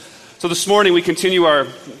So this morning we continue our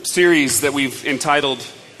series that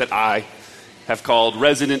I have called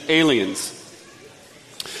Resident Aliens.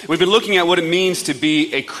 We've been looking at what it means to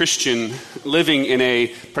be a Christian living in a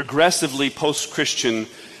progressively post-Christian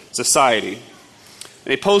society.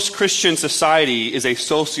 A post-Christian society is a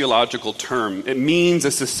sociological term. It means a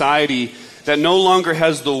society that no longer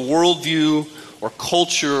has the worldview or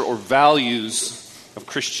culture or values of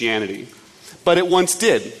Christianity. But it once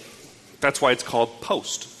did. That's why it's called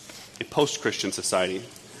a post-Christian society.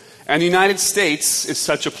 And the United States is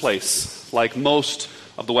such a place, like most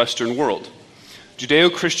of the Western world.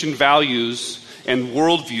 Judeo-Christian values and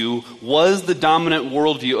worldview was the dominant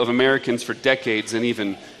worldview of Americans for decades and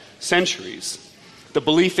even centuries. The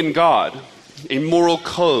belief in God, a moral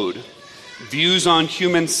code, views on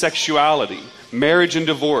human sexuality, marriage and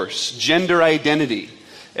divorce, gender identity,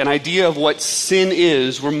 an idea of what sin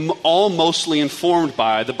is were all mostly informed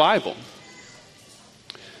by the Bible.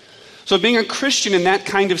 So being a Christian in that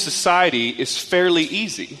kind of society is fairly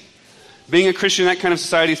easy. Being a Christian in that kind of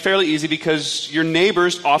society is fairly easy because your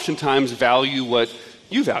neighbors oftentimes value what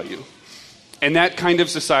you value. In that kind of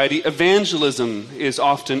society, evangelism is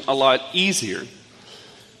often a lot easier.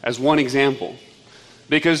 As one example,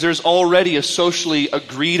 because there's already a socially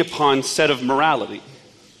agreed upon set of morality.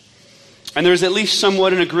 And there's at least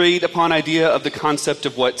somewhat an agreed upon idea of the concept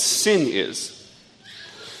of what sin is.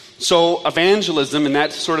 So evangelism in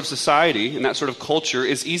that sort of society, in that sort of culture,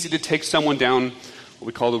 is easy to take someone down what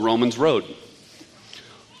we call the Romans road.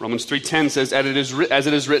 Romans 3:10 says, as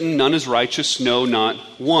it is written, none is righteous, no, not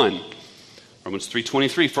one. Romans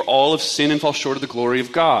 3:23, for all have sinned and fall short of the glory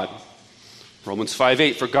of God. Romans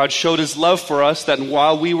 5:8, for God showed his love for us, that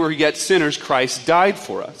while we were yet sinners, Christ died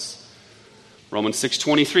for us. Romans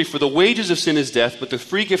 6:23, for the wages of sin is death, but the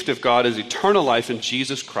free gift of God is eternal life in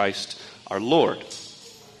Jesus Christ our Lord.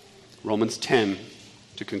 Romans 10,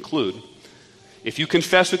 to conclude, if you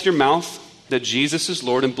confess with your mouth that Jesus is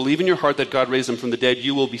Lord and believe in your heart that God raised him from the dead,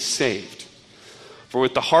 you will be saved. For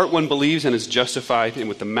with the heart one believes and is justified, and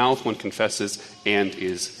with the mouth one confesses and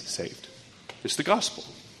is saved. It's the gospel,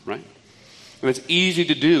 right? And it's easy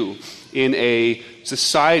to do in a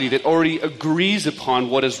society that already agrees upon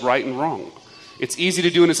what is right and wrong. It's easy to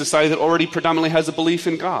do in a society that already predominantly has a belief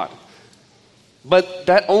in God. But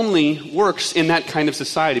that only works in that kind of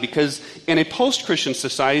society because in a post-Christian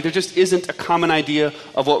society, there just isn't a common idea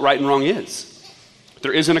of what right and wrong is.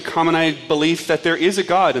 There isn't a common belief that there is a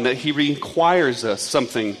God and that he requires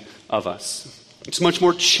something of us. It's much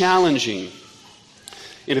more challenging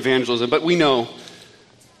in evangelism, but we know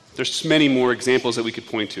there's many more examples that we could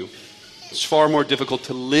point to. It's far more difficult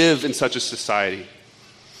to live in such a society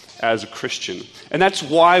as a Christian. And that's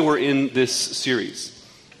why we're in this series.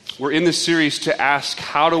 We're in this series to ask,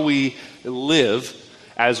 how do we live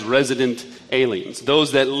as resident aliens?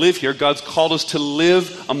 Those that live here, God's called us to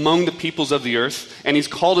live among the peoples of the earth, and he's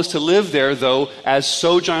called us to live there, though, as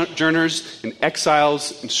sojourners and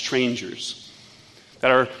exiles and strangers.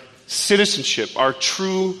 That our citizenship, our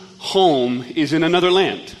true home, is in another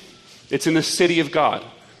land. It's in the city of God.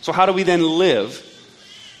 So how do we then live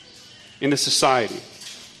in this society?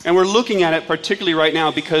 And we're looking at it particularly right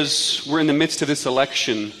now because we're in the midst of this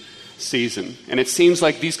election season. And it seems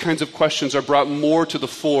like these kinds of questions are brought more to the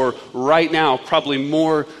fore right now, probably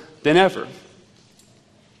more than ever.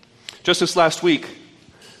 Just this last week,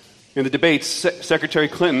 in the debates, Secretary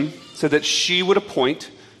Clinton said that she would appoint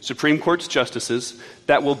Supreme Court justices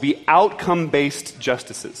that will be outcome-based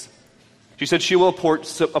justices. She said she will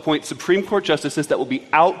appoint Supreme Court justices that will be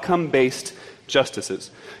outcome-based justices.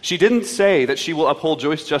 She didn't say that she will appoint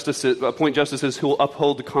justices who will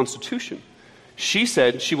uphold the Constitution. She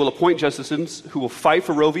said she will appoint justices who will fight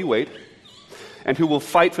for Roe v. Wade and who will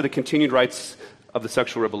fight for the continued rights of the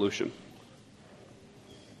sexual revolution.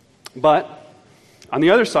 But on the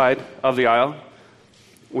other side of the aisle,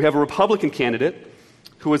 we have a Republican candidate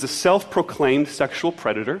who is a self-proclaimed sexual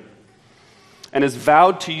predator and has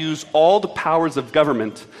vowed to use all the powers of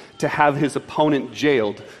government to have his opponent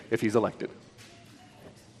jailed if he's elected.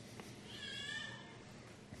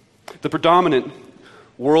 The predominant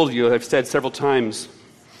worldview, I've said several times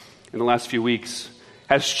in the last few weeks,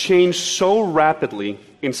 has changed so rapidly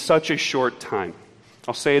in such a short time.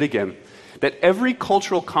 I'll say it again, that every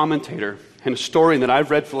cultural commentator and historian that I've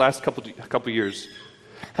read for the last couple of years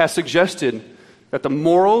has suggested that the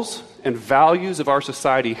morals and values of our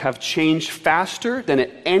society have changed faster than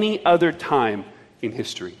at any other time in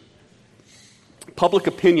history. Public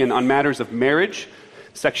opinion on matters of marriage,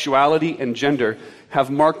 sexuality, and gender have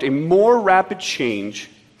marked a more rapid change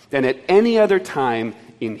than at any other time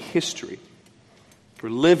in history. We're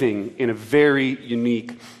living in a very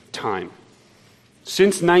unique time.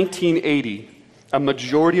 Since 1980, a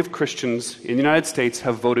majority of Christians in the United States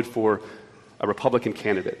have voted for a Republican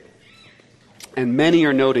candidate. And many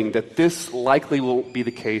are noting that this likely won't be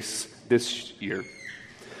the case this year.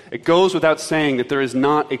 It goes without saying that there is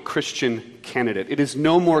not a Christian candidate. It is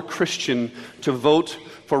no more Christian to vote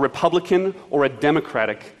for a Republican or a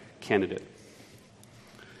Democratic candidate.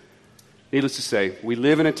 Needless to say, we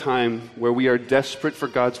live in a time where we are desperate for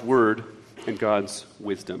God's word and God's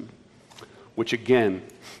wisdom, which again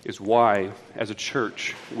is why, as a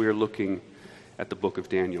church, we are looking at the book of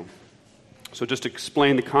Daniel. So just to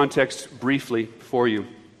explain the context briefly for you,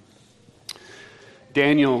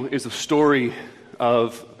 Daniel is a story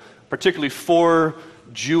of particularly 4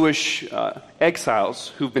 Jewish exiles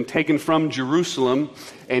who've been taken from Jerusalem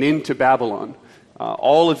and into Babylon.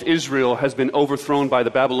 All of Israel has been overthrown by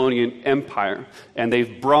the Babylonian Empire, and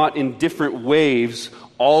they've brought in different waves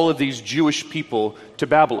all of these Jewish people to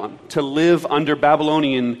Babylon to live under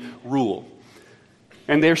Babylonian rule.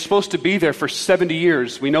 And they're supposed to be there for 70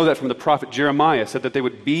 years. We know that from the prophet Jeremiah, said that they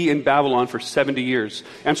would be in Babylon for 70 years.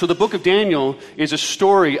 And so the book of Daniel is a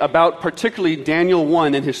story about particularly Daniel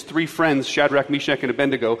 1 and his 3 friends, Shadrach, Meshach, and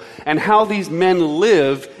Abednego, and how these men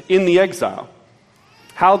live in the exile.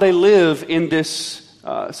 How they live in this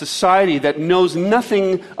society that knows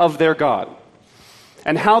nothing of their God.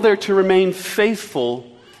 And how they're to remain faithful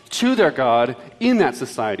to their God in that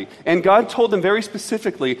society. And God told them very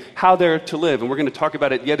specifically how they're to live. And we're going to talk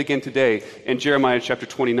about it yet again today in Jeremiah chapter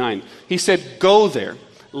 29. He said, go there,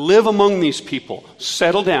 live among these people,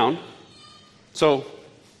 settle down, so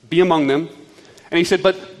be among them. And he said,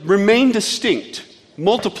 but remain distinct,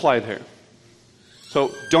 multiply there.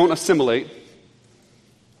 So don't assimilate.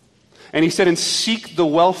 And he said, and seek the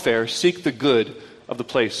welfare, seek the good of the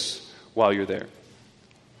place while you're there.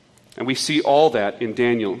 And we see all that in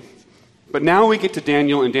Daniel. But now we get to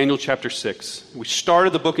Daniel in Daniel chapter 6. We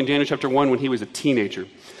started the book in Daniel chapter 1 when he was a teenager.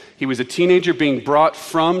 He was a teenager being brought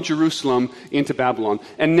from Jerusalem into Babylon.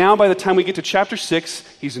 And now by the time we get to chapter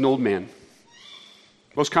 6, he's an old man.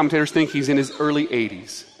 Most commentators think he's in his early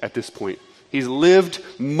 80s at this point. He's lived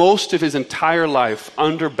most of his entire life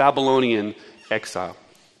under Babylonian exile.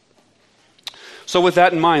 So with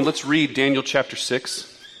that in mind, let's read Daniel chapter 6.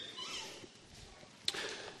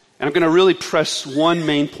 And I'm going to really press one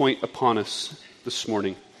main point upon us this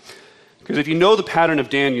morning. Because if you know the pattern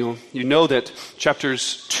of Daniel, you know that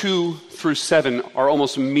chapters 2 through 7 are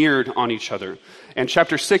almost mirrored on each other. And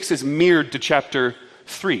chapter 6 is mirrored to chapter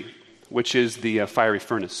 3, which is the fiery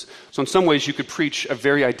furnace. So in some ways, you could preach a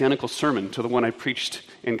very identical sermon to the one I preached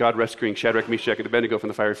in God rescuing Shadrach, Meshach, and Abednego from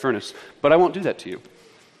the fiery furnace. But I won't do that to you.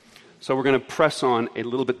 So we're going to press on a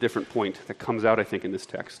little bit different point that comes out, I think, in this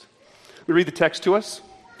text. Let me read the text to us.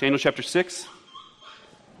 Daniel chapter 6,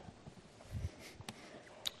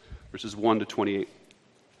 verses 1 to 28.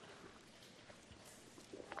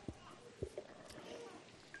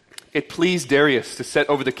 It pleased Darius to set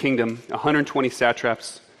over the kingdom 120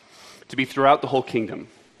 satraps to be throughout the whole kingdom,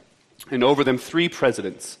 and over them 3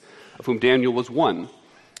 presidents, of whom Daniel was one,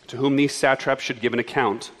 to whom these satraps should give an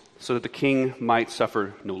account, so that the king might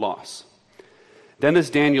suffer no loss. Then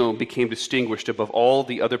this Daniel became distinguished above all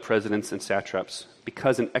the other presidents and satraps,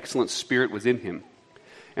 because an excellent spirit was in him.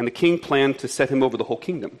 And the king planned to set him over the whole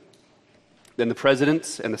kingdom. Then the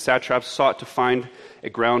presidents and the satraps sought to find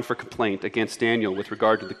a ground for complaint against Daniel with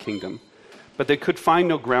regard to the kingdom. But they could find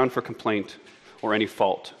no ground for complaint or any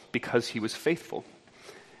fault, because he was faithful,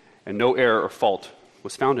 and no error or fault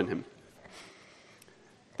was found in him.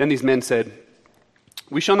 Then these men said,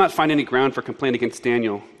 we shall not find any ground for complaint against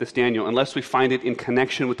this Daniel, unless we find it in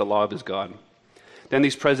connection with the law of his God. Then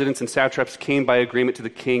these presidents and satraps came by agreement to the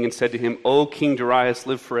king and said to him, O King Darius,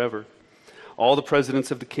 live forever. All the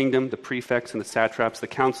presidents of the kingdom, the prefects and the satraps, the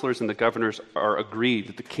counselors and the governors are agreed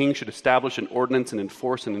that the king should establish an ordinance and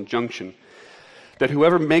enforce an injunction, that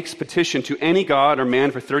whoever makes petition to any god or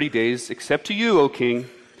man for 30 days, except to you, O king,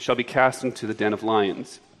 shall be cast into the den of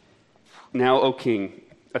lions. Now, O king,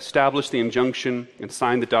 establish the injunction and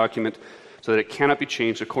sign the document so that it cannot be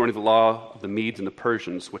changed according to the law of the Medes and the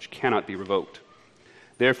Persians, which cannot be revoked.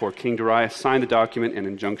 Therefore, King Darius signed the document and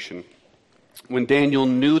injunction. When Daniel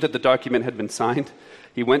knew that the document had been signed,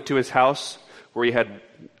 he went to his house where he had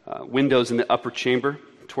windows in the upper chamber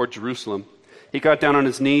toward Jerusalem. He got down on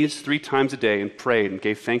his knees 3 times a day and prayed and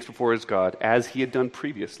gave thanks before his God, as he had done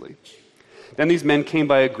previously. Then these men came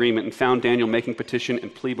by agreement and found Daniel making petition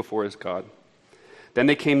and plea before his God. Then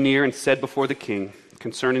they came near and said before the king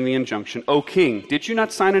concerning the injunction, O king, did you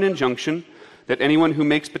not sign an injunction that anyone who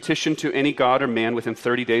makes petition to any god or man within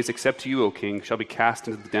 30 days, except to you, O king, shall be cast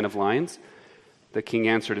into the den of lions? The king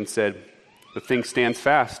answered and said, The thing stands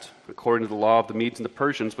fast, according to the law of the Medes and the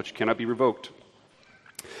Persians, which cannot be revoked."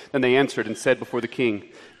 Then they answered and said before the king,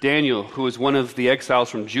 "Daniel, who is one of the exiles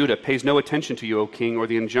from Judah, pays no attention to you, O king, or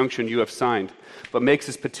the injunction you have signed, but makes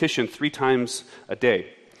his petition 3 times a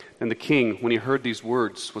day." Then the king, when he heard these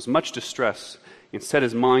words, was much distressed and set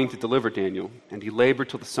his mind to deliver Daniel, and he labored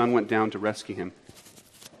till the sun went down to rescue him.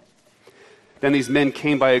 Then these men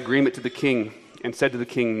came by agreement to the king and said to the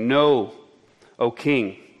king, "Know, O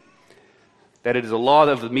king, that it is a law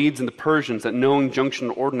of the Medes and the Persians that no injunction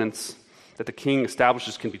or ordinance that the king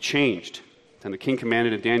establishes can be changed." Then the king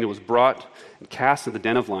commanded, and Daniel was brought and cast into the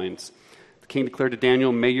den of lions. The king declared to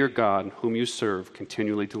Daniel, "May your God, whom you serve,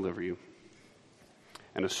 continually deliver you."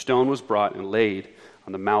 And a stone was brought and laid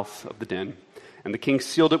on the mouth of the den. And the king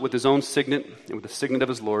sealed it with his own signet and with the signet of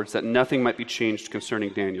his lords, that nothing might be changed concerning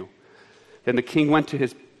Daniel. Then the king went to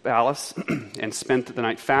his palace and spent the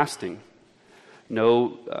night fasting.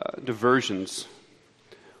 No diversions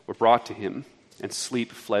were brought to him, and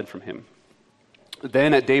sleep fled from him.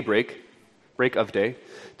 Then at break of day,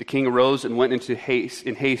 the king arose and went in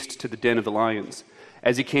haste to the den of the lions.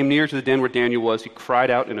 As he came near to the den where Daniel was, he cried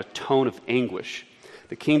out in a tone of anguish.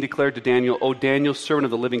 The king declared to Daniel, "O Daniel, servant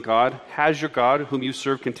of the living God, has your God, whom you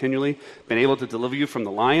serve continually, been able to deliver you from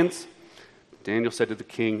the lions?" Daniel said to the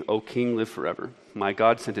king, "O king, live forever. My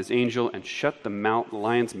God sent his angel and shut the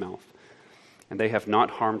lion's mouth, and they have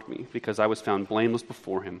not harmed me, because I was found blameless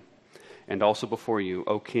before him, and also before you,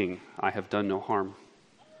 O king, I have done no harm."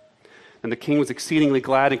 And the king was exceedingly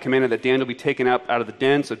glad and commanded that Daniel be taken up out of the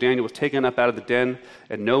den. So Daniel was taken up out of the den,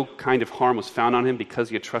 and no kind of harm was found on him, because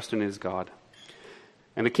he had trusted in his God.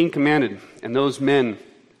 And the king commanded, and those men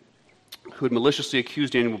who had maliciously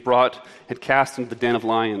accused Daniel were brought and cast into the den of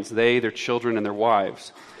lions, they, their children, and their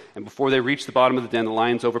wives. And before they reached the bottom of the den, the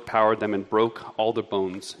lions overpowered them and broke all their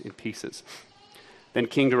bones in pieces. Then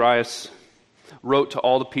King Darius wrote to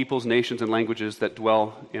all the peoples, nations, and languages that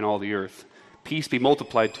dwell in all the earth, "Peace be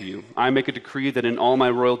multiplied to you. I make a decree that in all my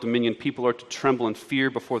royal dominion people are to tremble and fear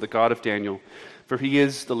before the God of Daniel, for he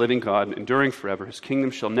is the living God, enduring forever. His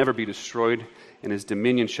kingdom shall never be destroyed, and his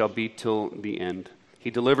dominion shall be till the end. He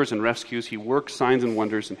delivers and rescues. He works signs and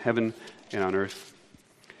wonders in heaven and on earth.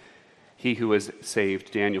 He who has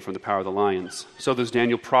saved Daniel from the power of the lions." So thus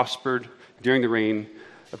Daniel prospered during the reign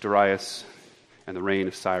of Darius and the reign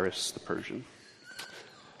of Cyrus the Persian.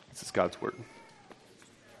 This is God's word.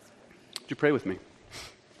 Would you pray with me?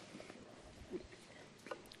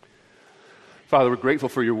 Father, we're grateful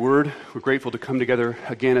for your word. We're grateful to come together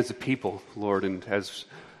again as a people, Lord. And as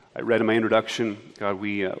I read in my introduction, God,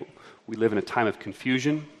 we live in a time of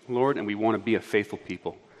confusion, Lord, and we want to be a faithful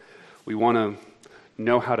people. We want to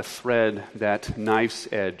know how to thread that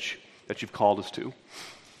knife's edge that you've called us to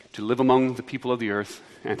live among the people of the earth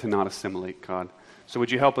and to not assimilate, God. So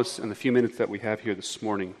would you help us in the few minutes that we have here this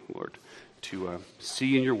morning, Lord, to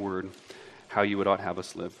see in your word how you would ought to have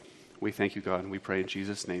us live. We thank you, God, and we pray in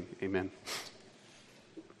Jesus' name. Amen.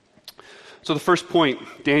 So the first point,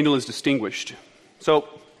 Daniel is distinguished. So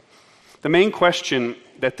the main question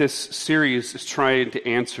that this series is trying to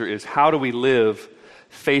answer is, how do we live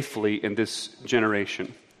faithfully in this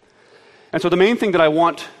generation? And so the main thing that I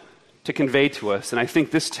want to convey to us, and I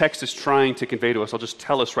think this text is trying to convey to us, I'll just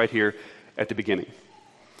tell us right here at the beginning.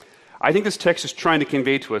 I think this text is trying to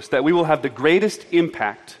convey to us that we will have the greatest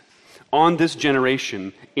impact on this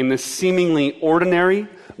generation in the seemingly ordinary,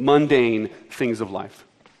 mundane things of life.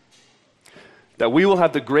 That we will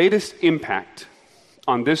have the greatest impact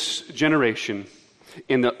on this generation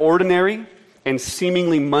in the ordinary and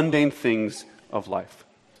seemingly mundane things of life.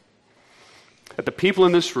 That the people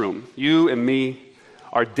in this room, you and me,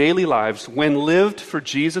 our daily lives, when lived for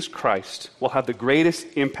Jesus Christ, will have the greatest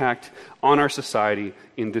impact on our society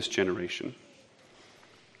in this generation.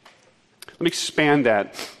 Let me expand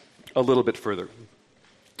that a little bit further.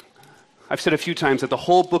 I've said a few times that the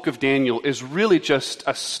whole book of Daniel is really just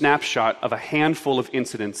a snapshot of a handful of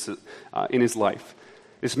incidents in his life.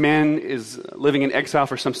 This man is living in exile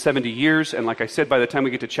for some 70 years, and like I said, by the time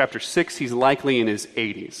we get to chapter 6, he's likely in his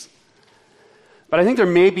 80s. But I think there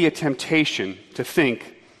may be a temptation to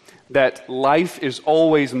think that life is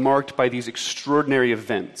always marked by these extraordinary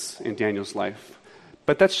events in Daniel's life.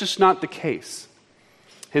 But that's just not the case.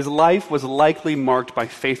 His life was likely marked by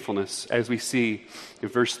faithfulness. As we see in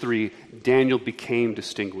verse 3, Daniel became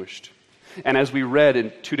distinguished. And as we read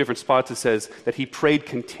in two different spots, it says that he prayed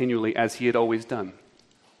continually as he had always done.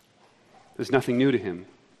 There's nothing new to him.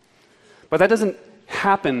 But that doesn't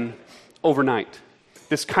happen overnight.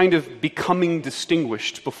 This kind of becoming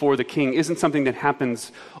distinguished before the king isn't something that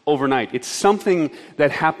happens overnight. It's something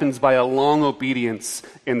that happens by a long obedience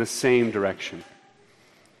in the same direction.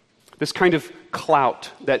 This kind of clout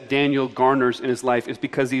that Daniel garners in his life is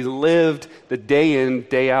because he lived the day in,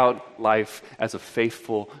 day out life as a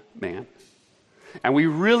faithful man. And we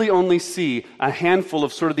really only see a handful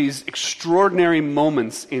of sort of these extraordinary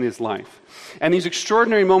moments in his life. And these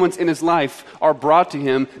extraordinary moments in his life are brought to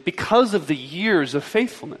him because of the years of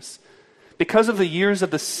faithfulness. Because of the years of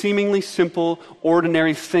the seemingly simple,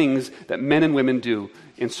 ordinary things that men and women do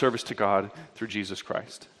in service to God through Jesus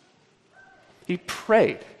Christ. He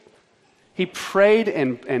prayed. He prayed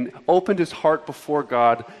and opened his heart before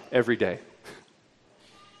God every day.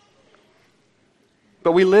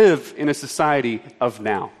 But we live in a society of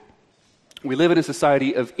now. We live in a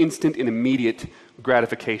society of instant and immediate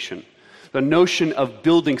gratification. The notion of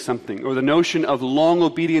building something or the notion of long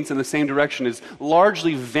obedience in the same direction is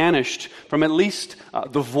largely vanished from at least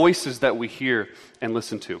the voices that we hear and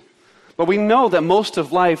listen to. But we know that most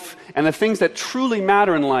of life and the things that truly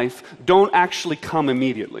matter in life don't actually come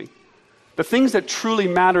immediately. The things that truly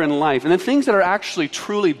matter in life and the things that are actually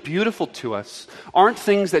truly beautiful to us aren't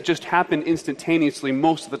things that just happen instantaneously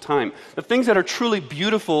most of the time. The things that are truly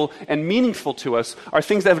beautiful and meaningful to us are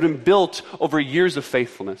things that have been built over years of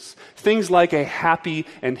faithfulness. Things like a happy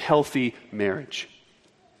and healthy marriage.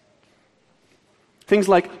 Things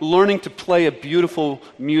like learning to play a beautiful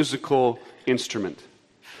musical instrument.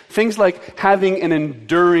 Things like having an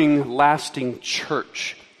enduring, lasting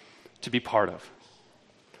church to be part of.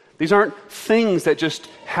 These aren't things that just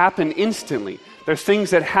happen instantly. They're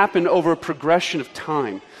things that happen over a progression of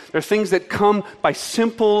time. They're things that come by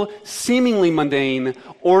simple, seemingly mundane,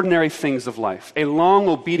 ordinary things of life. A long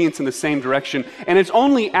obedience in the same direction. And it's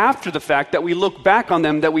only after the fact that we look back on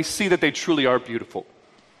them that we see that they truly are beautiful.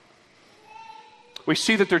 We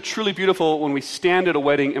see that they're truly beautiful when we stand at a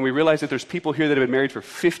wedding and we realize that there's people here that have been married for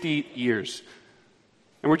 50 years.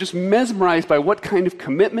 And we're just mesmerized by what kind of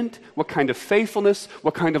commitment, what kind of faithfulness,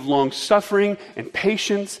 what kind of long-suffering and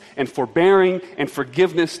patience and forbearing and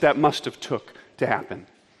forgiveness that must have took to happen.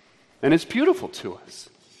 And it's beautiful to us.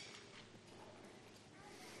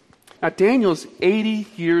 Now, Daniel's 80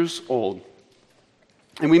 years old,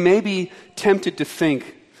 and we may be tempted to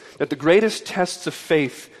think that the greatest tests of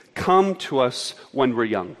faith come to us when we're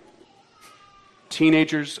young.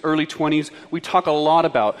 Teenagers, early 20s, we talk a lot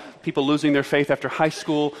about people losing their faith after high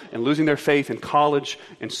school and losing their faith in college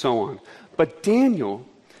and so on. But Daniel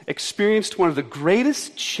experienced one of the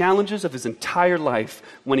greatest challenges of his entire life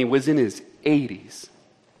when he was in his 80s.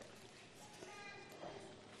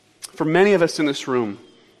 For many of us in this room,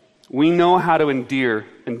 we know how to endure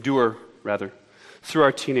through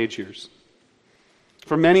our teenage years.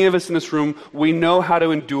 For many of us in this room, we know how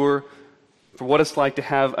to endure for what it's like to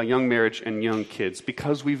have a young marriage and young kids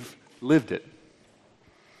because we've lived it.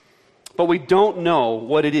 But we don't know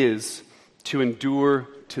what it is to endure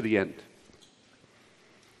to the end.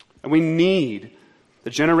 And we need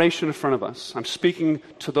the generation in front of us. I'm speaking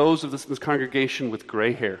to those of this congregation with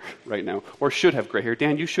gray hair right now, or should have gray hair.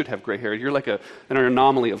 Dan, you should have gray hair. You're like an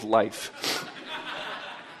anomaly of life.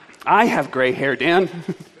 I have gray hair, Dan.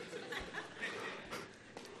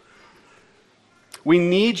 We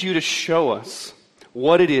need you to show us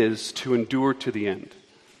what it is to endure to the end.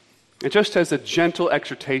 And just as a gentle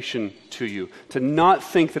exhortation to you, to not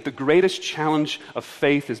think that the greatest challenge of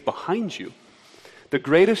faith is behind you. The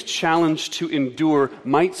greatest challenge to endure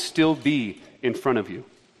might still be in front of you.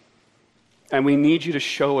 And we need you to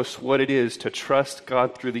show us what it is to trust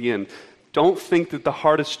God through the end. Don't think that the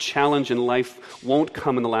hardest challenge in life won't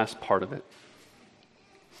come in the last part of it.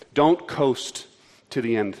 Don't coast to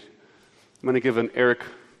the end. I'm going to give an Eric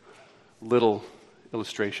Little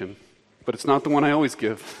illustration, but it's not the one I always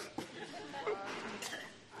give.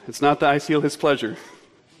 It's not the I seal his pleasure.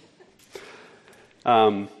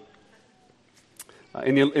 In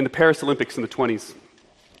the Paris Olympics in the 20s,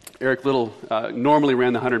 Eric Little normally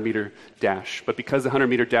ran the 100-meter dash, but because the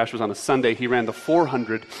 100-meter dash was on a Sunday, he ran the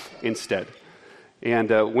 400 instead. And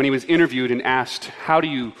when he was interviewed and asked, how do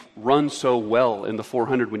you run so well in the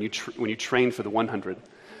 400 when you train for the 100?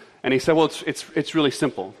 And he said, well, it's really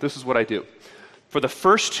simple. This is what I do. For the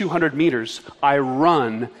first 200 meters, I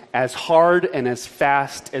run as hard and as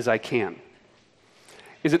fast as I can.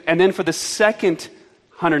 And then for the second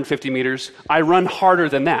 150 meters, I run harder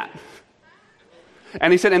than that.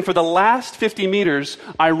 And he said, and for the last 50 meters,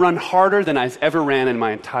 I run harder than I've ever ran in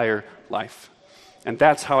my entire life. And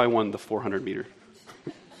that's how I won the 400 meter.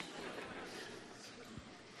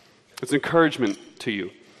 It's encouragement to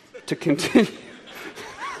you to continue.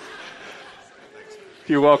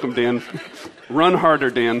 You're welcome, Dan. Run harder,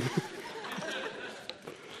 Dan.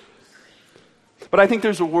 But I think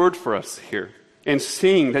there's a word for us here in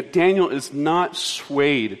seeing that Daniel is not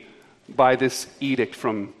swayed by this edict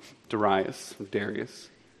from Darius.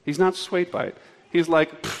 He's not swayed by it. He's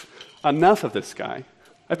like, enough of this guy.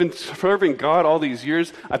 I've been serving God all these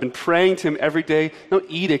years. I've been praying to him every day. No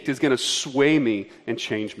edict is going to sway me and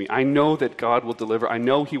change me. I know that God will deliver. I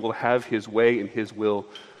know he will have his way and his will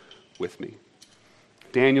with me.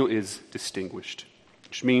 Daniel is distinguished,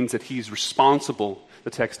 which means that he's responsible, the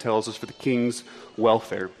text tells us, for the king's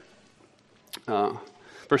welfare.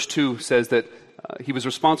 Verse 2 says that he was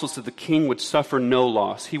responsible so the king would suffer no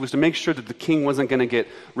loss. He was to make sure that the king wasn't going to get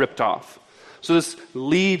ripped off. So this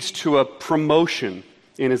leads to a promotion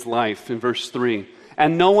in his life in verse 3.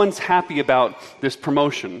 And no one's happy about this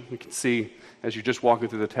promotion. You can see as you're just walking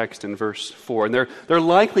through the text in verse 4. And they're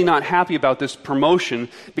likely not happy about this promotion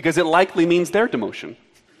because it likely means their demotion.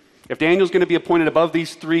 If Daniel's going to be appointed above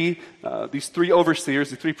these three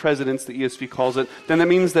overseers, the three presidents, the ESV calls it, then that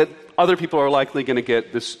means that other people are likely going to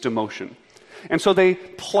get this demotion. And so they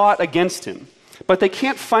plot against him. But they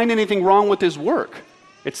can't find anything wrong with his work,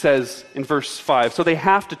 it says in verse 5. So they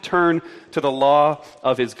have to turn to the law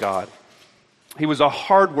of his God. He was a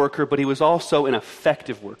hard worker, but he was also an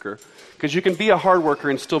effective worker. Because you can be a hard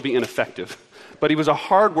worker and still be ineffective. But he was a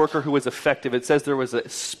hard worker who was effective. It says there was a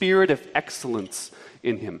spirit of excellence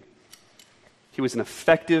in him. He was an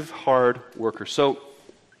effective, hard worker. So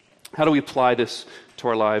how do we apply this to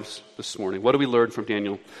our lives this morning? What do we learn from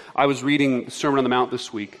Daniel? I was reading the Sermon on the Mount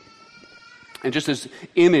this week. And just this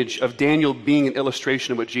image of Daniel being an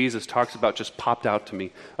illustration of what Jesus talks about just popped out to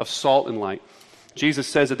me, of salt and light. Jesus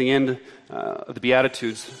says at the end of the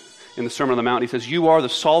Beatitudes in the Sermon on the Mount, he says, "You are the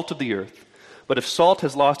salt of the earth, but if salt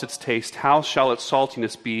has lost its taste, how shall its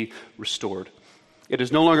saltiness be restored? It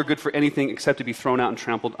is no longer good for anything except to be thrown out and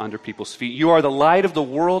trampled under people's feet. You are the light of the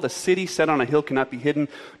world. A city set on a hill cannot be hidden,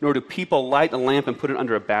 nor do people light a lamp and put it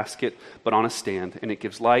under a basket, but on a stand, and it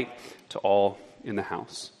gives light to all in the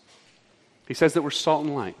house." He says that we're salt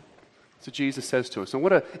and light. That's what Jesus says to us. And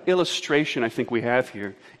what an illustration I think we have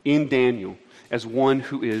here in Daniel as one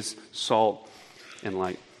who is salt and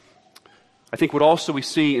light. I think what also we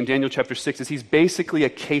see in Daniel chapter 6 is he's basically a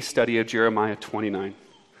case study of Jeremiah 29.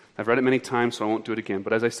 I've read it many times, so I won't do it again.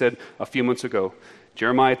 But as I said a few months ago,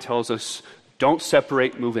 Jeremiah tells us, don't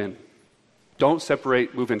separate, move in. Don't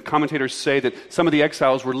separate, move in. Commentators say that some of the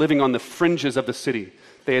exiles were living on the fringes of the city.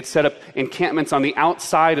 They had set up encampments on the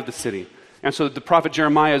outside of the city. And so the prophet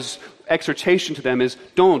Jeremiah's exhortation to them is,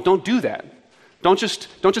 don't do that. Don't just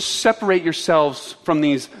separate yourselves from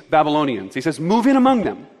these Babylonians. He says, move in among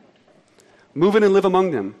them. Move in and live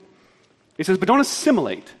among them. He says, but don't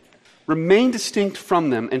assimilate. Remain distinct from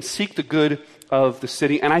them and seek the good of the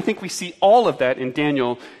city. And I think we see all of that in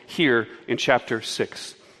Daniel here in chapter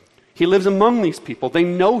 6. He lives among these people. They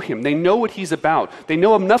know him. They know what he's about. They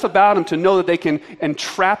know enough about him to know that they can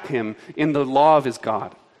entrap him in the law of his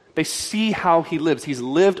God. They see how he lives. He's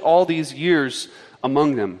lived all these years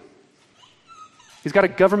among them. He's got a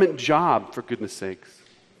government job, for goodness sakes.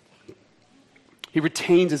 He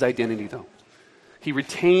retains his identity, though. He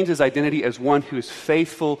retains his identity as one who is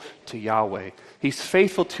faithful to Yahweh. He's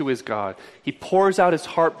faithful to his God. He pours out his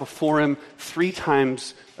heart before him 3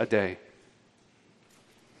 times a day.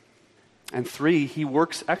 And 3, he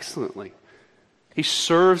works excellently. He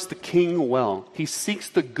serves the king well. He seeks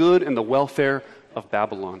the good and the welfare of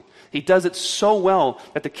Babylon. He does it so well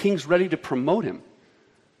that the king's ready to promote him.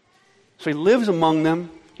 So he lives among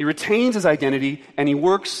them, he retains his identity, and he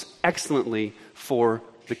works excellently for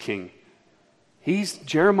the king. He's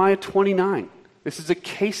Jeremiah 29. This is a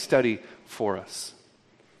case study for us.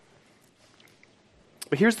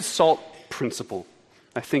 But here's the salt principle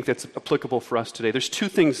I think that's applicable for us today. There's 2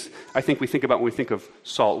 things I think we think about when we think of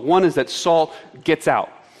salt. One is that salt gets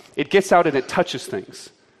out. It gets out and it touches things.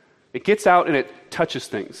 It gets out and it touches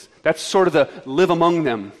things. That's sort of the live among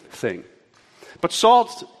them thing. But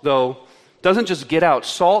salt, though, doesn't just get out.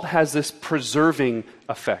 Salt has this preserving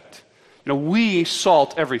effect. We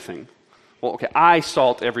salt everything. Well, okay, I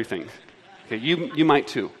salt everything. Okay, you might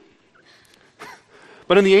too.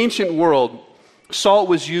 But in the ancient world, salt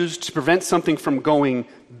was used to prevent something from going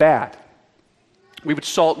bad. We would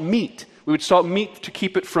salt meat. We would salt meat to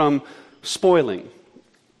keep it from spoiling.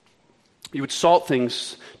 You would salt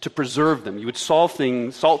things to preserve them. You would salt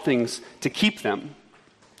things to keep them.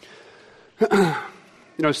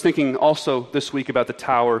 I was thinking also this week about the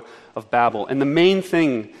Tower of Babel. And the main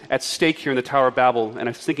thing at stake here in the Tower of Babel, and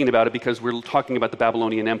I was thinking about it because we're talking about the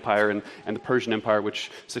Babylonian Empire and the Persian Empire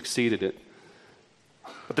which succeeded it.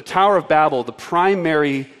 But the Tower of Babel, the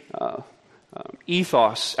primary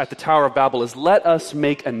ethos at the Tower of Babel is let us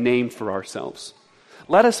make a name for ourselves.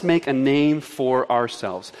 Let us make a name for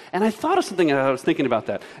ourselves. And I thought of something as I was thinking about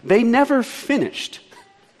that. They never finished.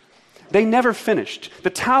 They never finished. The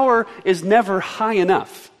tower is never high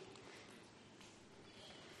enough.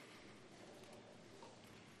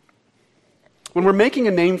 When we're making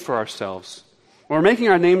a name for ourselves, when we're making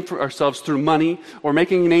our name for ourselves through money, or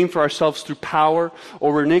making a name for ourselves through power,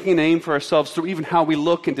 or we're making a name for ourselves through even how we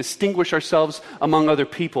look and distinguish ourselves among other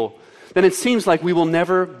people, then it seems like we will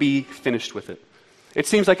never be finished with it. It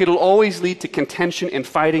seems like it'll always lead to contention and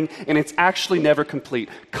fighting, and it's actually never complete.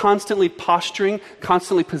 Constantly posturing,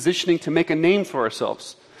 constantly positioning to make a name for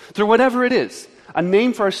ourselves. Through whatever it is. A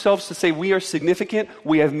name for ourselves to say we are significant,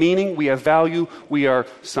 we have meaning, we have value, we are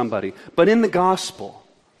somebody. But in the gospel,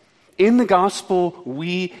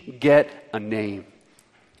 we get a name.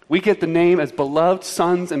 We get the name as beloved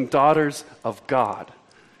sons and daughters of God.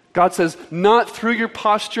 God says, not through your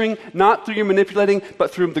posturing, not through your manipulating,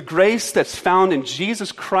 but through the grace that's found in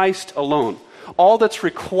Jesus Christ alone. All that's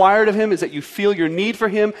required of him is that you feel your need for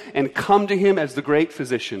him and come to him as the great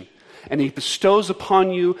physician. And he bestows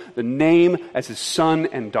upon you the name as his son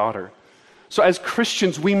and daughter. So as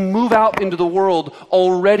Christians, we move out into the world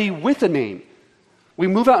already with a name. We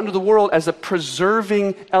move out into the world as a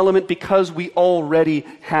preserving element because we already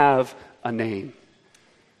have a name.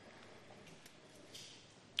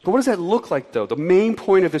 But what does that look like, though? The main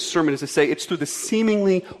point of this sermon is to say it's through the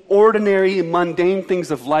seemingly ordinary, mundane things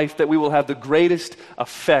of life that we will have the greatest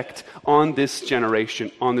effect on this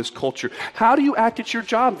generation, on this culture. How do you act at your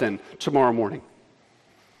job, then, tomorrow morning?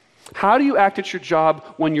 How do you act at your job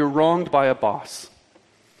when you're wronged by a boss?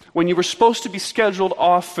 When you were supposed to be scheduled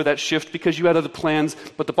off for that shift because you had other plans,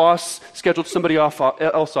 but the boss scheduled somebody else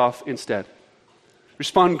off instead?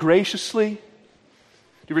 Respond graciously?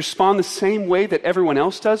 Do you respond the same way that everyone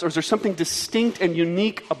else does? Or is there something distinct and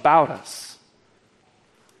unique about us?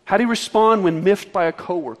 How do you respond when miffed by a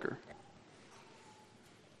coworker?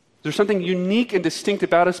 Is there something unique and distinct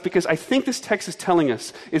about us? Because I think this text is telling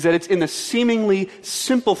us is that it's in the seemingly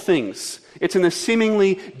simple things. It's in the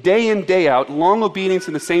seemingly day in, day out, long obedience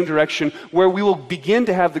in the same direction where we will begin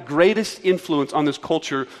to have the greatest influence on this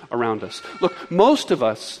culture around us. Look, most of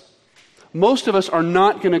us are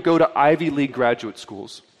not going to go to Ivy League graduate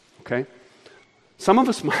schools, okay? Some of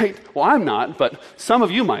us might. Well, I'm not, but some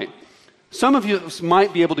of you might. Some of you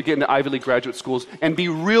might be able to get into Ivy League graduate schools and be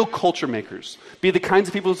real culture makers, be the kinds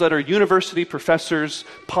of people that are university professors,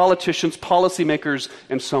 politicians, policymakers,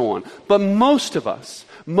 and so on. But most of us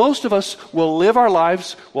will live our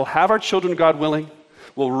lives, we'll have our children, God willing,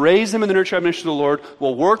 we'll raise them in the nurture and admonition of the Lord,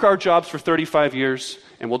 we'll work our jobs for 35 years,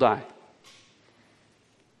 and we'll die.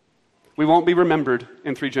 We won't be remembered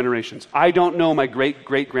in 3 generations. I don't know my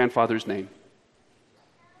great-great-grandfather's name.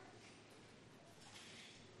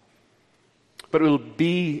 But it will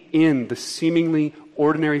be in the seemingly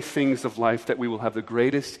ordinary things of life that we will have the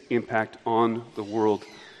greatest impact on the world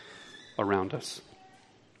around us.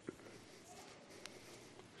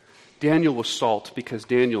 Daniel was salt because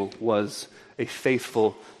Daniel was a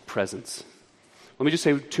faithful presence. Let me just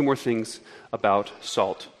say 2 more things about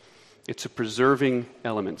salt. It's a preserving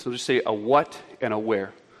element. So just say a what and a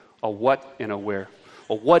where. A what and a where.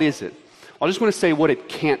 Well, what is it? I just want to say what it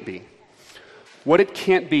can't be. What it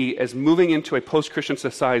can't be as moving into a post-Christian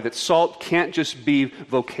society, that salt can't just be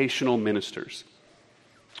vocational ministers.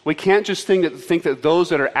 We can't just think that those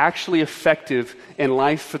that are actually effective in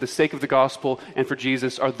life for the sake of the gospel and for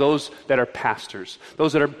Jesus are those that are pastors,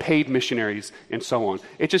 those that are paid missionaries, and so on.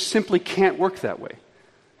 It just simply can't work that way.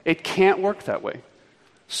 It can't work that way.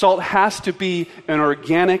 Salt has to be an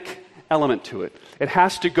organic element to it. It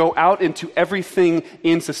has to go out into everything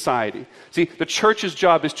in society. See, the church's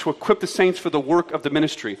job is to equip the saints for the work of the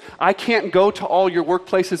ministry. I can't go to all your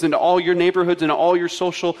workplaces and to all your neighborhoods and to all your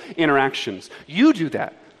social interactions. You do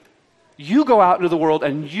that. You go out into the world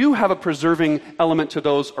and you have a preserving element to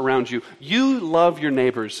those around you. You love your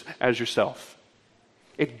neighbors as yourself.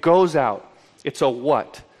 It goes out. It's a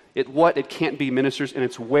what. It can't be ministers, and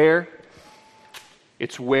it's where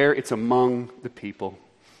it's among the people.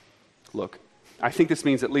 Look, I think this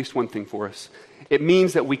means at least one thing for us. It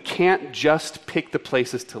means that we can't just pick the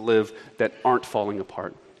places to live that aren't falling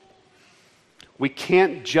apart. We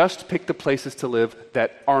can't just pick the places to live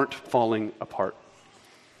that aren't falling apart.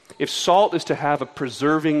 If salt is to have a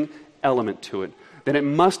preserving element to it, then it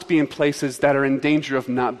must be in places that are in danger of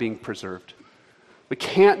not being preserved. We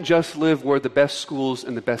can't just live where the best schools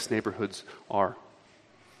and the best neighborhoods are.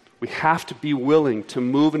 We have to be willing to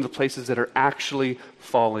move into places that are actually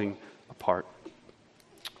falling apart.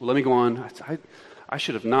 Well, let me go on. I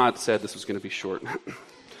should have not said this was going to be short.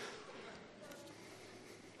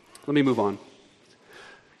 Let me move on.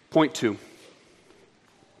 Point 2.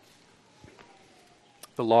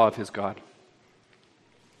 The law of his God.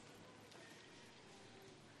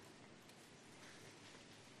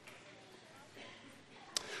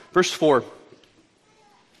 Verse 4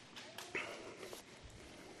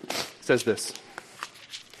 says this.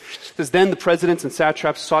 It says, "Then the presidents and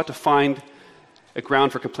satraps sought to find a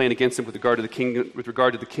ground for complaint against him with regard to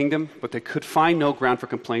the kingdom, but they could find no ground for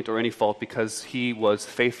complaint or any fault because he was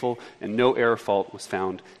faithful and no error or fault was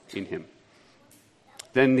found in him.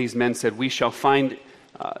 Then these men said, we shall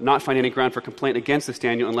not find any ground for complaint against this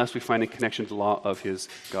Daniel unless we find a connection to the law of his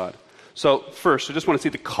God." So first, I just want to see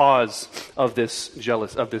the cause of this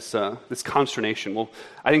consternation. Well,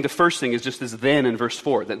 I think the first thing is just this then in verse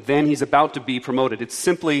 4, that then he's about to be promoted. It's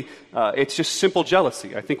just simple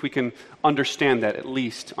jealousy. I think we can understand that at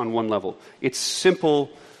least on one level. It's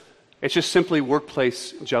just simply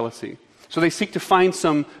workplace jealousy. So they seek to find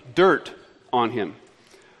some dirt on him.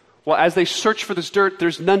 Well, as they search for this dirt,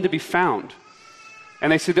 there's none to be found.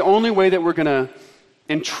 And they say the only way that we're going to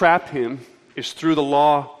entrap him is through the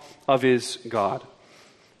law of his God.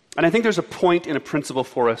 And I think there's a point and a principle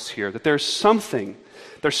for us here, that there's something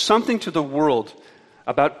to the world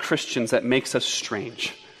about Christians that makes us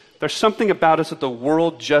strange. There's something about us that the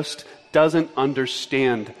world just doesn't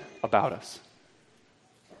understand about us.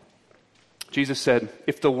 Jesus said,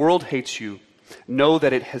 "If the world hates you, know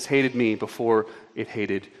that it has hated me before it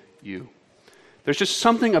hated you." There's just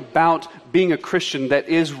something about being a Christian that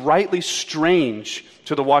is rightly strange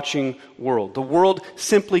to the watching world. The world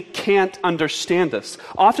simply can't understand us.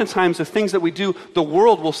 Oftentimes, the things that we do, the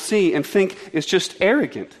world will see and think is just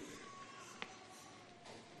arrogant.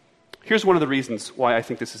 Here's one of the reasons why I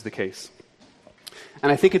think this is the case.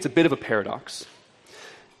 And I think it's a bit of a paradox.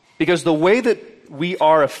 Because the way that we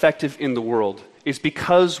are effective in the world is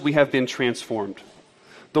because we have been transformed.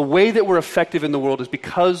 The way that we're effective in the world is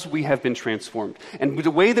because we have been transformed. And the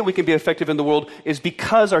way that we can be effective in the world is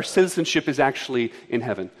because our citizenship is actually in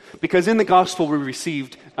heaven. Because in the gospel we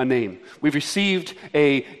received a name. We've received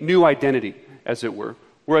a new identity, as it were.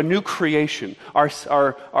 We're a new creation. Our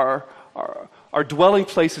dwelling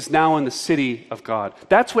place is now in the city of God.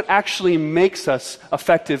 That's what actually makes us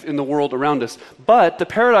effective in the world around us. But the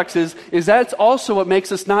paradox is that's also what makes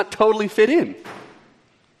us not totally fit in.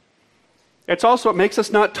 It's also what makes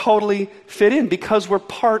us not totally fit in because we're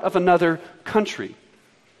part of another country.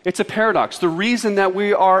 It's a paradox. The reason that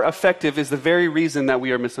we are effective is the very reason that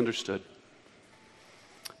we are misunderstood.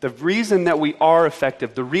 The reason that we are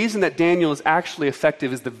effective, the reason that Daniel is actually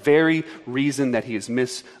effective is the very reason that he is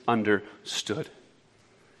misunderstood.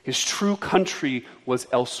 His true country was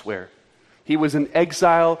elsewhere. He was an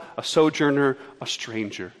exile, a sojourner, a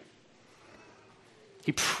stranger.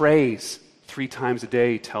 He prays 3 times a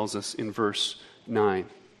day, tells us in verse 9.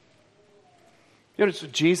 Notice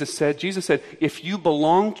what Jesus said. Jesus said, if you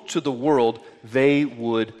belonged to the world, they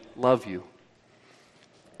would love you.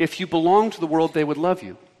 If you belong to the world, they would love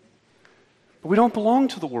you. But we don't belong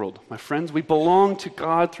to the world, my friends. We belong to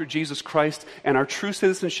God through Jesus Christ, and our true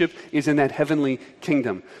citizenship is in that heavenly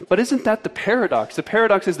kingdom. But isn't that the paradox? The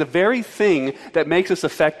paradox is the very thing that makes us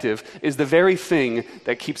effective is the very thing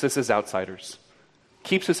that keeps us as outsiders.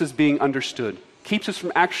 Keeps us as being understood, keeps us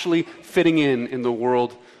from actually fitting in the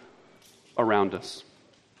world around us.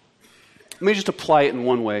 Let me just apply it in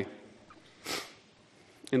one way.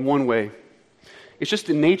 In one way. It's just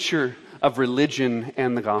the nature of religion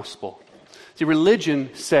and the gospel. See, religion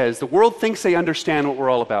says, the world thinks they understand what we're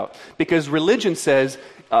all about, because religion says,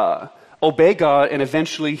 obey God and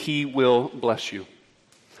eventually He will bless you.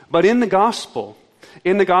 But in the gospel,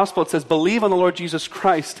 it says, believe on the Lord Jesus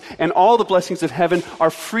Christ, and all the blessings of heaven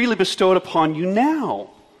are freely bestowed upon you now.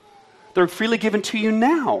 They're freely given to you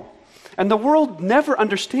now. And the world never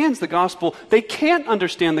understands the gospel. They can't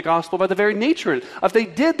understand the gospel by the very nature of it. If they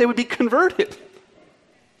did, they would be converted.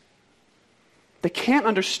 They can't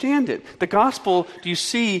understand it. The gospel, do you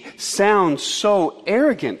see, sounds so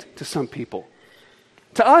arrogant to some people.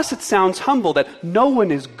 To us, it sounds humble, that no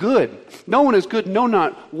one is good. No one is good, no,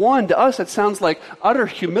 not one. To us, it sounds like utter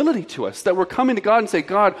humility to us, that we're coming to God and say,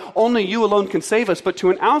 God, only you alone can save us. But to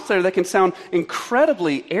an outsider, that can sound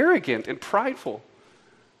incredibly arrogant and prideful.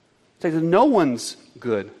 Say that no one's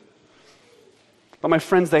good. But my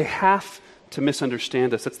friends, they have to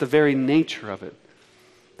misunderstand us. That's the very nature of it.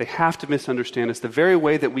 They have to misunderstand us. The very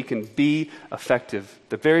way that we can be effective,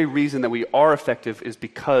 the very reason that we are effective is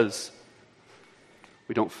because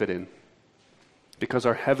we don't fit in. Because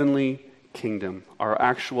our heavenly kingdom, our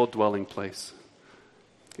actual dwelling place,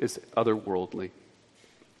 is otherworldly.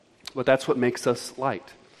 But that's what makes us light.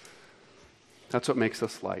 That's what makes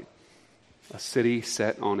us light. A city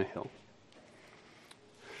set on a hill.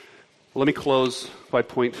 Well, let me close by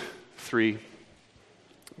point 3.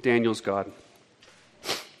 Daniel's God.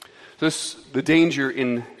 The danger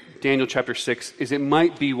in Daniel chapter 6 is it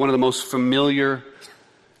might be one of the most familiar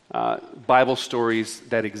Bible stories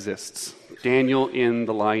that exists. Daniel in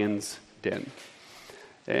the lion's den.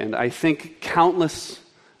 And I think countless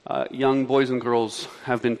young boys and girls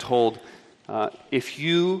have been told, if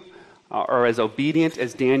you are as obedient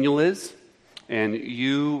as Daniel is, and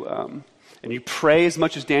you pray as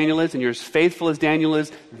much as Daniel is, and you're as faithful as Daniel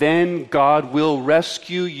is, then God will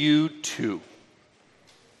rescue you too.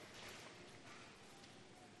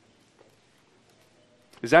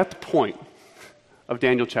 Is that the point of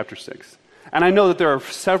Daniel chapter 6? And I know that there are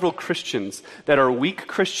several Christians that are weak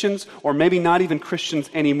Christians, or maybe not even Christians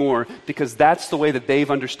anymore, because that's the way that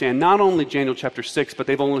they've understand not only Daniel chapter 6, but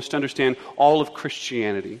they've almost understand all of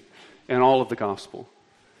Christianity and all of the gospel.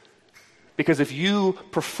 Because if you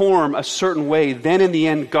perform a certain way, then in the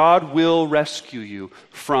end, God will rescue you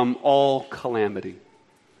from all calamity.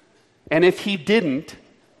 And if he didn't,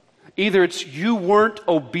 either it's you weren't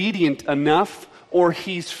obedient enough, or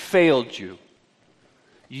he's failed you.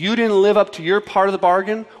 You didn't live up to your part of the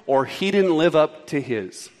bargain, or he didn't live up to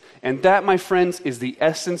his. And that, my friends, is the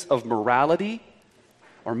essence of morality,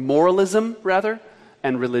 or moralism, rather,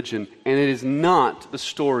 and religion. And it is not the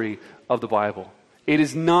story of the Bible. It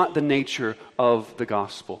is not the nature of the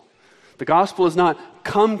gospel. The gospel is not,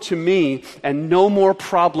 come to me and no more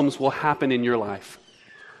problems will happen in your life.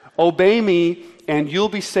 Obey me and you'll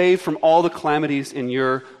be saved from all the calamities in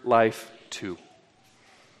your life too.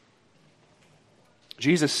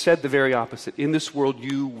 Jesus said the very opposite. In this world,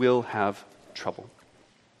 you will have trouble.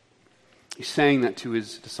 He's saying that to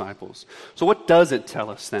his disciples. So what does it tell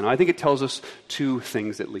us then? I think it tells us two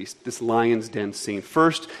things at least, this lion's den scene.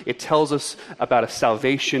 First, it tells us about a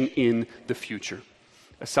salvation in the future.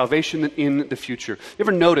 A salvation in the future. You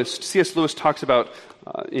ever noticed, C.S. Lewis talks about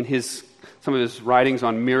in some of his writings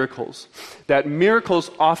on miracles, that miracles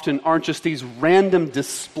often aren't just these random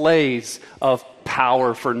displays of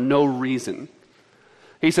power for no reason.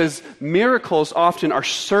 He says miracles often are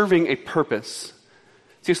serving a purpose.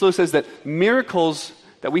 C.S. Lewis says that miracles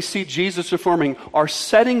that we see Jesus performing are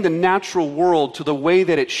setting the natural world to the way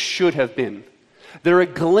that it should have been. They're a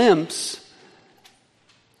glimpse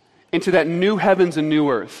into that new heavens and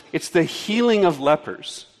new earth. It's the healing of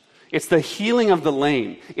lepers. It's the healing of the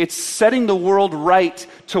lame. It's setting the world right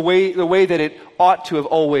to the way that it ought to have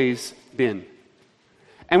always been.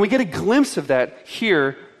 And we get a glimpse of that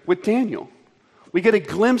here with Daniel. We get a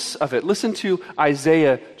glimpse of it. Listen to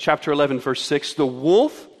Isaiah chapter 11, verse 6.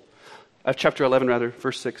 Chapter 11,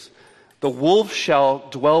 verse 6. The wolf shall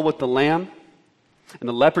dwell with the lamb, and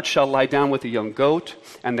the leopard shall lie down with the young goat,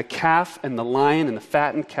 and the calf and the lion and the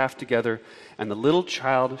fattened calf together, and the little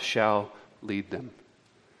child shall lead them.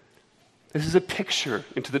 This is a picture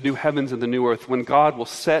into the new heavens and the new earth when God will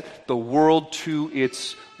set the world to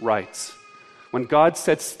its rights. When God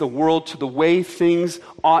sets the world to the way things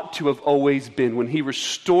ought to have always been. When he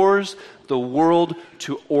restores the world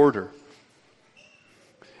to order.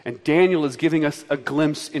 And Daniel is giving us a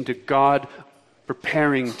glimpse into God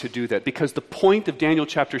preparing to do that. Because the point of Daniel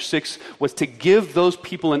chapter 6 was to give those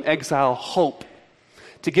people in exile hope.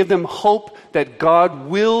 To give them hope that God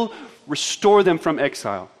will restore them from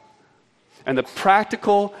exile. And the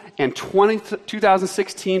practical and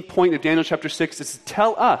 2016 point of Daniel chapter 6 is to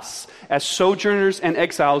tell us, as sojourners and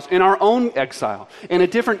exiles, in our own exile, in a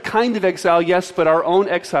different kind of exile, yes, but our own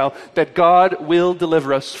exile, that God will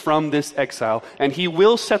deliver us from this exile, and he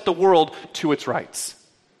will set the world to its rights.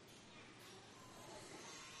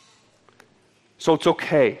 So it's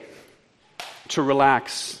okay to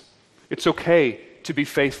relax. It's okay to be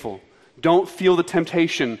faithful. Don't feel the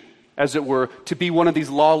temptation, as it were, to be one of these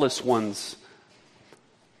lawless ones.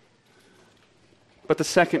 But the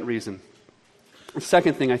second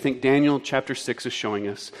thing I think Daniel chapter 6 is showing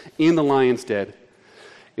us in the lion's den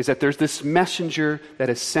is that there's this messenger that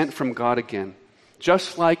is sent from God again.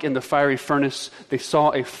 Just like in the fiery furnace, they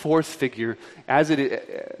saw a fourth figure,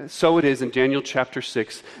 so it is in Daniel chapter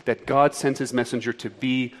 6 that God sends his messenger to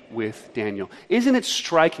be with Daniel. Isn't it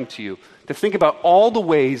striking to you to think about all the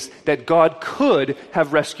ways that God could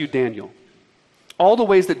have rescued Daniel? All the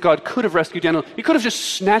ways that God could have rescued Daniel. He could have just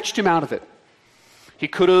snatched him out of it. He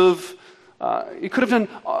could have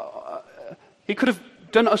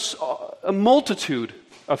done a multitude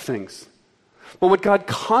of things. But what God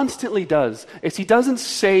constantly does is he doesn't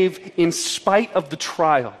save in spite of the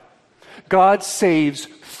trial. God saves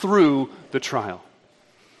through the trial.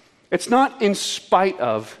 It's not in spite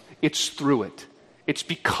of, it's through it. It's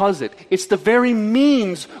because it's the very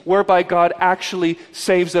means whereby God actually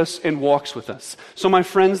saves us and walks with us. So my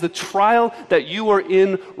friends, the trial that you are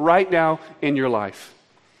in right now in your life,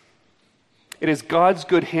 it is God's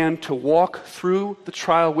good hand to walk through the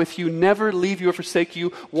trial with you, never leave you or forsake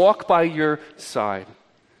you, walk by your side.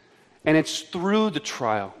 And it's through the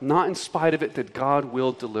trial, not in spite of it, that God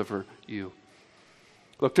will deliver you.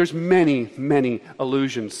 Look, there's many, many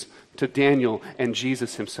allusions to Daniel and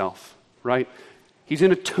Jesus himself, right? He's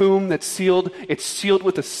in a tomb that's sealed. It's sealed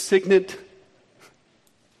with a signet.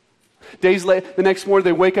 Days later, the next morning,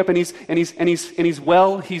 they wake up and he's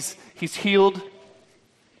well. He's healed.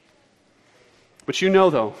 But you know,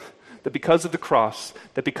 though, that because of the cross,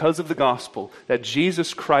 that because of the gospel, that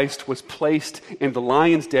Jesus Christ was placed in the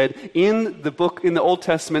lion's den. In the Old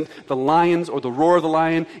Testament, the lions or the roar of the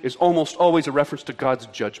lion is almost always a reference to God's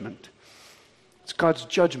judgment. It's God's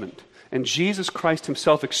judgment. And Jesus Christ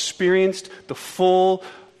himself experienced the full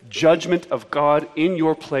judgment of God in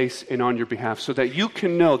your place and on your behalf, so that you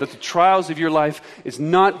can know that the trials of your life is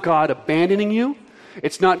not God abandoning you.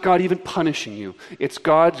 It's not God even punishing you. It's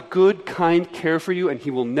God's good, kind care for you, and he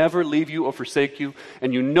will never leave you or forsake you.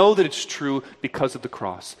 And you know that it's true because of the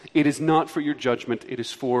cross. It is not for your judgment. It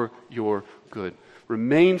is for your good.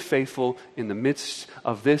 Remain faithful in the midst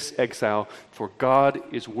of this exile, for God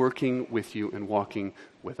is working with you and walking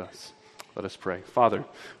with us. Let us pray. Father,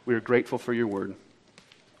 we are grateful for your word.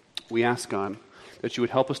 We ask, God, that you would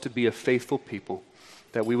help us to be a faithful people,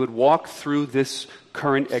 that we would walk through this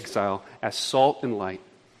current exile as salt and light.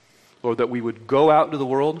 Lord, that we would go out into the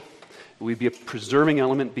world, we'd be a preserving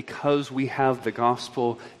element because we have the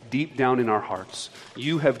gospel deep down in our hearts.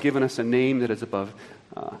 You have given us a name that is above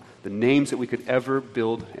the names that we could ever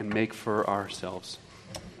build and make for ourselves.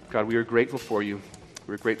 God, we are grateful for you.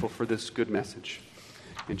 We're grateful for this good message.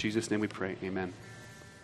 In Jesus' name we pray, amen.